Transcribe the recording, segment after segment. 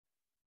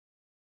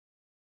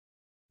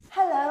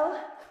Hello.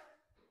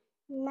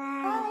 My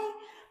Hi.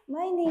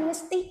 My name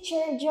is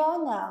Teacher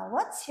Jonah.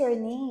 What's your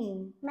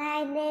name?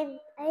 name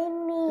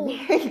Amy.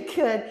 Very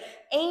good.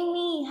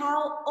 Amy,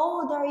 how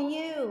old are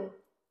you?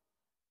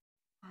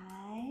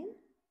 5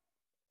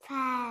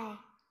 5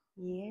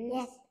 years.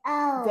 years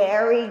old.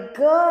 Very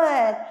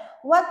good.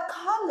 What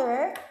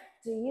color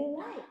do you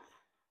like?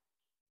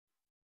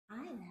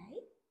 I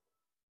like.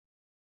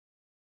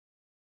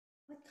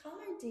 What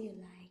color do you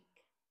like?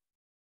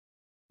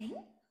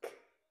 Pink?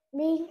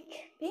 Pink.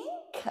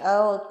 Pink?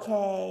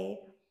 Okay.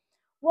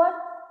 What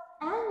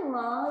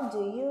animal do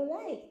you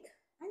like?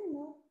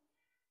 Animal.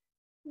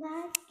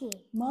 Monkey.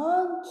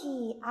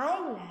 Monkey. I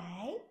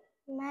like.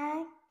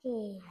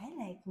 Monkey.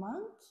 I like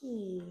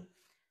monkey.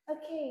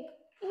 Okay.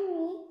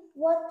 Amy,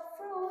 what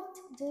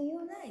fruit do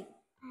you like?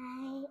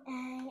 I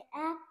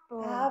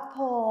apple.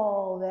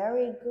 Apple.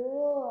 Very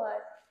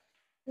good.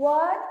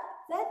 What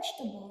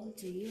vegetable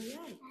do you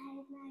like? I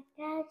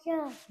like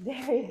carrot.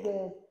 Very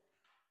good.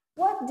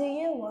 What do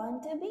you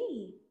want to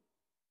be?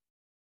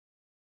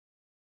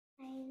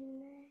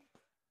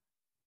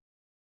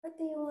 What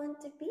do you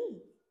want to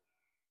be?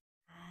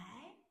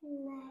 I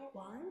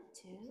want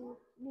to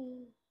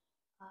be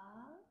a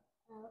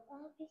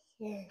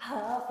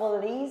officer.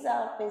 police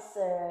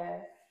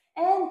officer.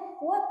 And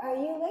what are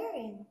you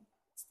wearing?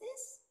 What's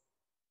this?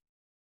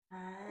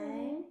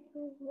 I'm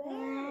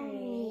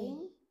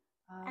wearing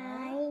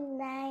I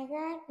like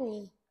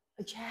rugby.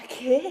 a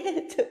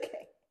jacket.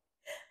 Okay.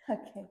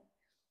 Okay.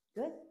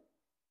 Good.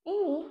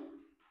 Amy,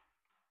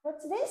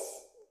 what's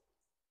this?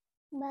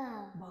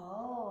 Bow.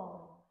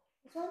 Bowl.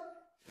 This one?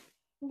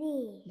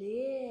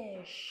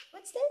 Dish.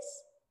 What's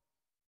this?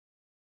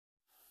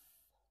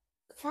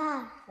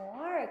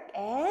 Fork.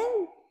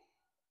 And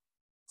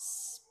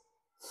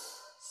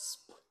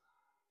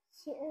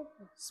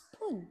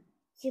spoon.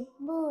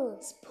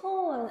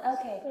 Spoon.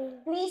 Okay.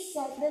 Please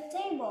set the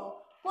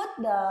table. Put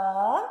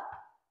the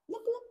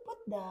put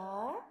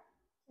the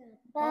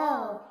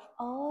Bowl.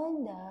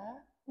 on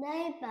the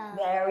Neighbor.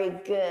 very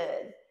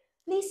good.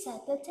 Please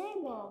set the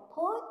table.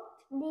 Put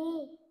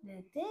the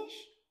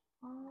dish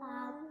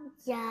on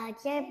the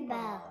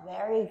table.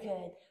 Very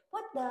good.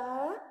 Put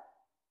the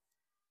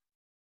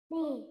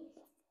fork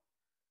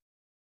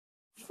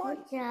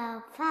Put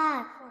the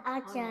fork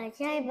on the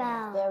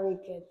table. Very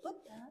good. Put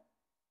the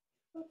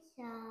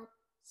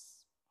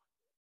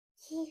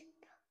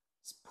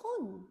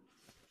spoon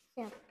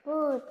the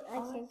food on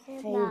on the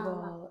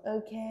table.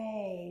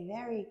 Okay,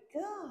 very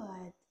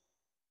good.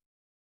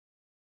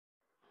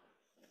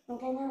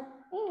 Okay, now,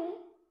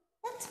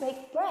 let's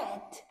make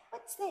bread.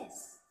 What's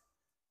this?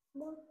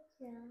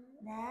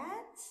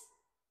 That's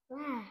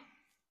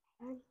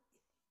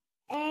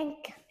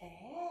egg.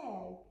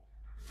 egg.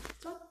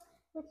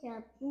 Put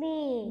the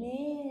milk.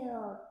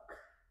 Milk.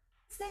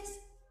 What's this?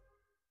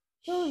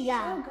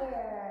 Sugar.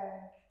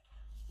 Sugar.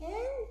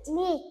 And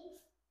Meat.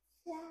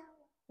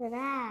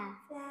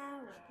 flour.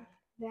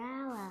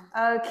 Flour.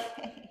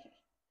 Okay.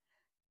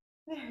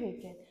 Very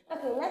good.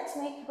 Okay, let's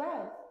make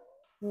bread.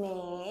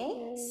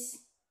 Mix.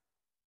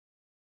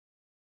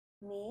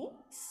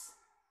 Mix.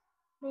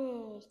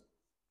 Milk.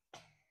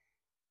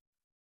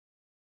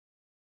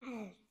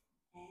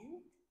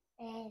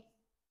 And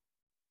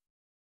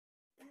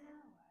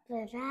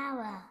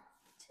Flour.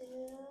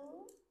 Together.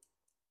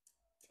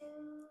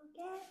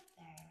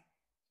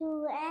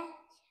 Two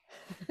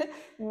eggs.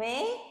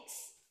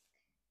 Mix.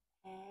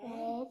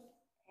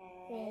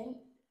 And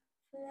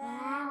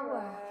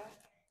flour.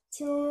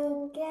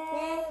 Together.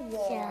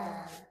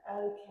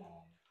 Okay.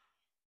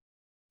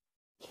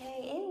 Okay,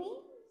 Amy,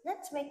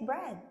 let's make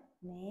bread.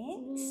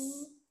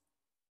 Mix.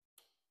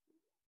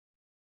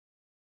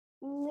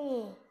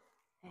 Milk.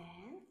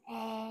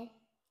 And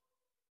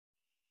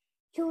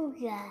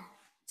Sugar.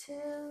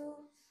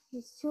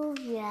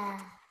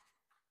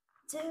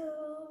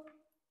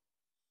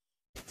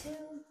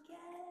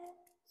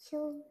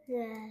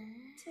 Sugar.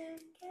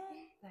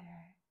 Together.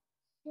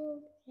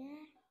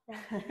 Okay.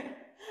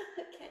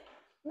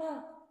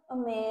 Now, a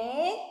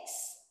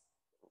mix.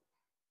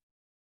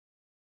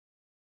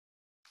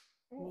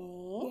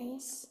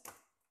 Mix.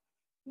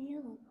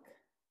 Milk.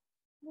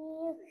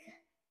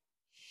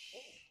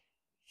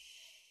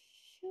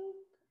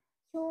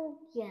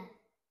 Sugar.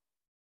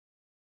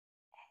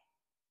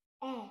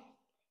 Egg.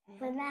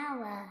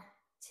 Flour.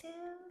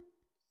 Together.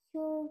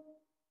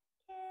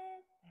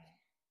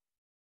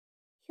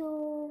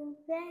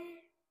 Sugar.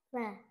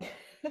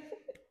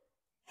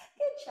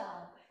 Good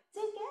job.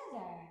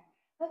 Together.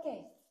 Okay.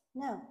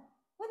 Now,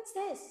 what's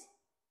this?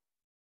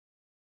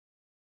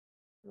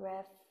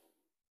 Ref.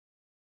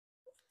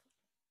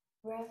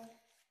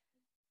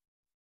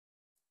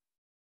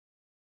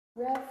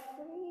 Refrigerator.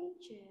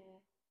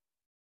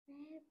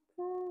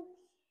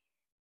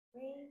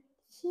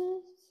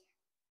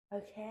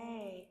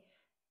 Okay.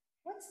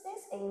 What's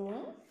this,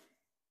 Amy?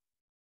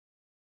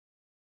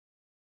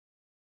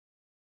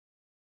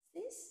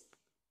 This?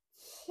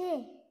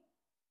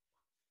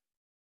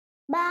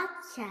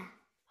 Butter.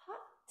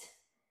 Pot.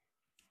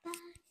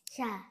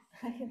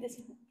 This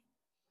one.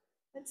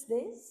 What's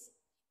this?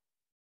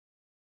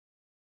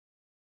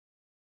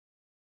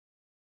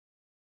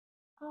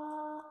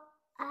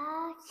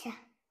 Acha.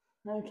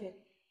 Okay.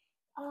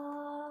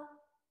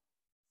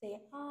 Say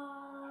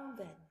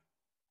oven.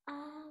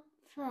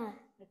 Oven.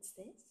 What's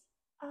this?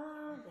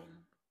 Oven.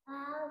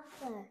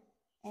 Oven.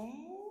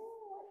 And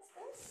what's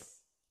this?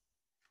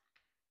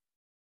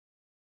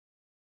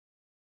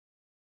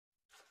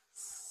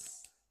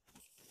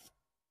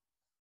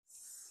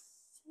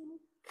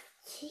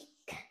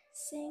 Sink.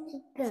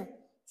 Sink.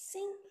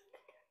 Sink.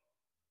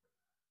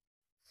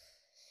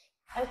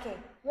 Okay,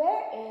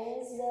 where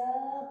is the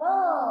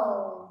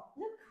bowl?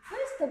 Look,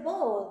 where's the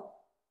bowl?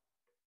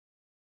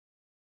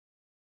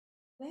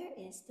 Where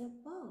is the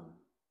bowl?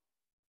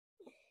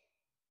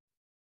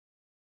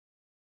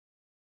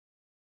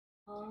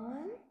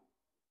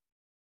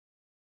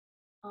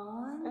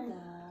 On the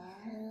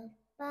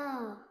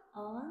Bowl.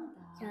 on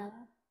the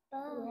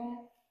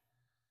Bowl.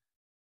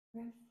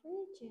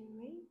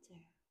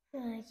 refrigerator.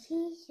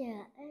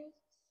 Refrigerator.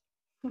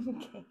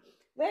 Okay,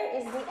 where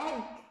is the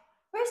egg?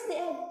 Where's the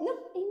egg? Look,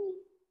 Amy.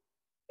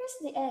 Where's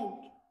the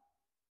egg?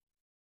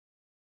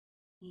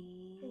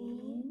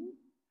 In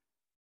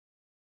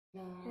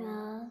the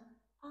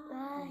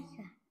oven.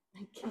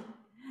 Okay.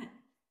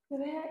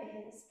 Where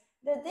is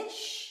the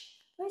dish?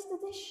 Where's the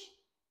dish?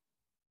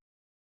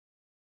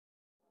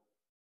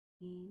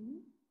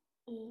 In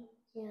D.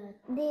 the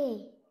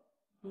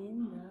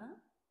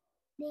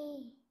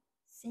D.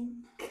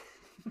 sink.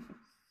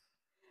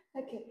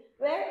 Okay,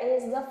 where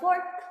is the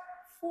fork?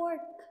 Fork.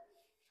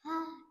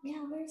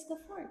 Yeah, where's the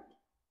fork?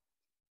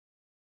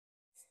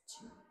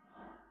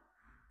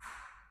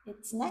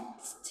 It's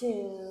next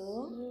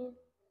to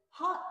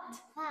hot.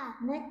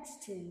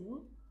 Next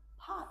to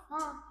pot.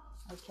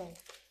 Okay.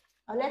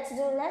 Now let's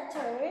do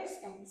letters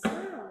and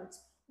sounds.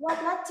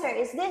 What letter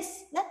is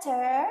this?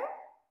 Letter?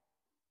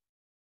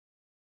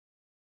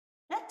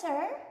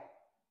 Letter?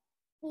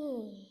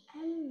 E.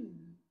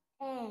 M.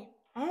 M.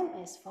 M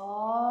is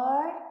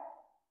for?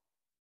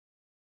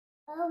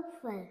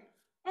 Oven.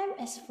 M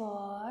is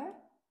for?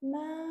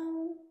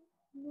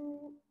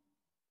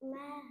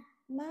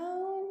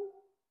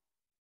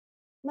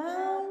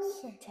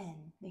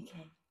 Mountain.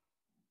 Okay.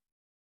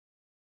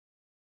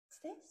 What's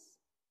this?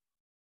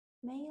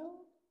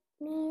 Mailbox.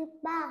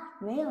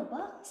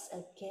 Mailbox.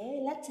 Okay.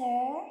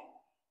 Letter?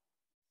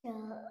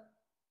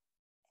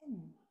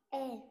 N.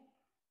 N.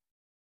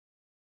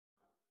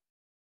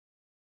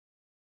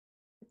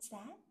 What's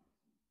that?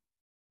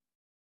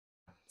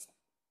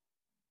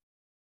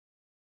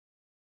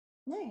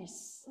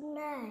 Nurse.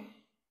 Nine.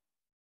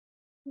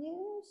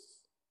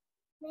 News.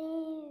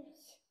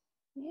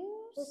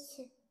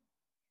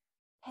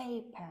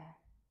 Paper.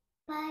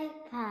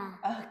 Paper.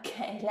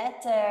 Okay.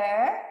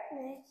 Letter?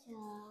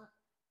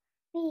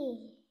 B.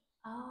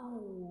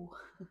 O.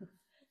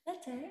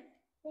 Letter?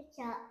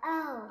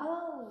 O. O.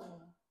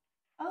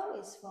 O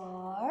is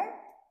for?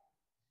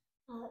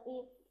 O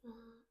is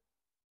for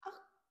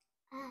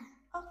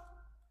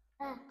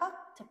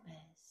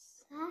Octopus.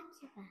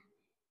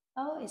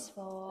 O is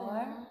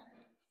for?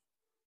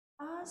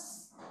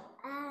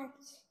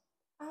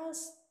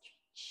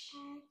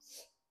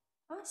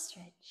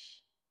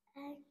 Ostrich.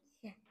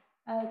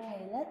 Okay,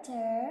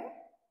 letter?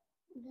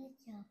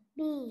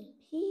 B.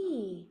 P.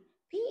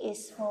 P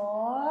is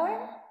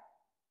for?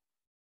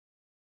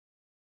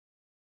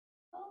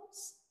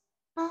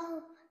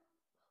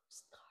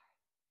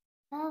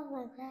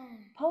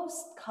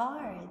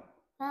 Postcard.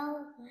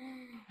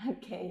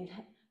 Okay,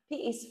 P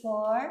is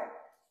for?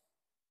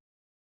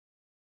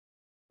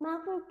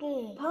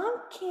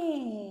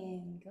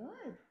 Pumpkin.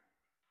 Good.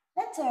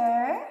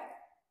 Letter?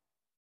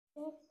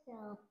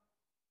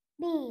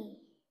 B.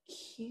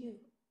 Q.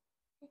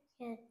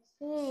 Q.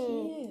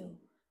 Q.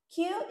 Q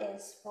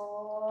is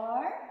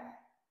for?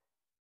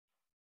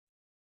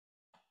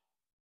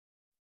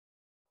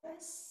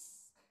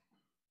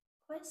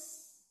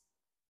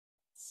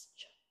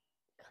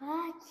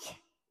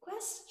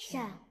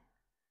 Question.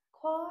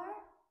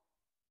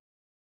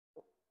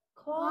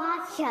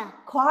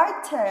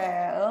 Quarter.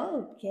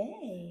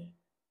 Okay.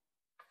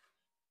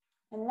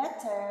 And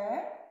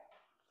letter?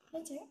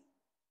 Letter?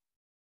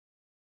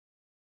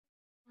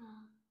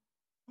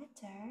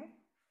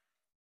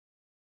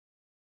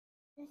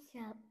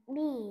 B.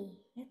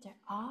 Letter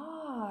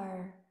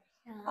R.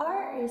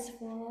 R is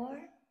for?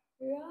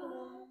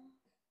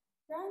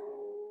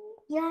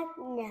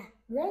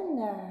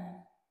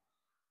 Runner.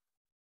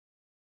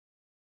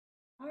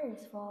 R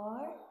is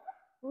for?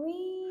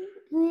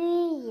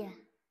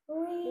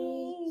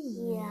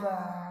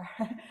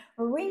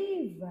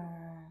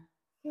 River.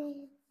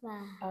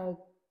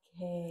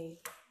 Okay.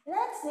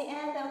 That's the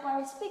end of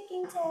our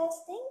speaking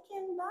test. Thank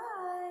you.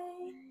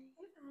 Bye.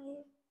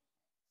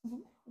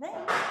 Bye.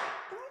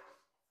 Bye.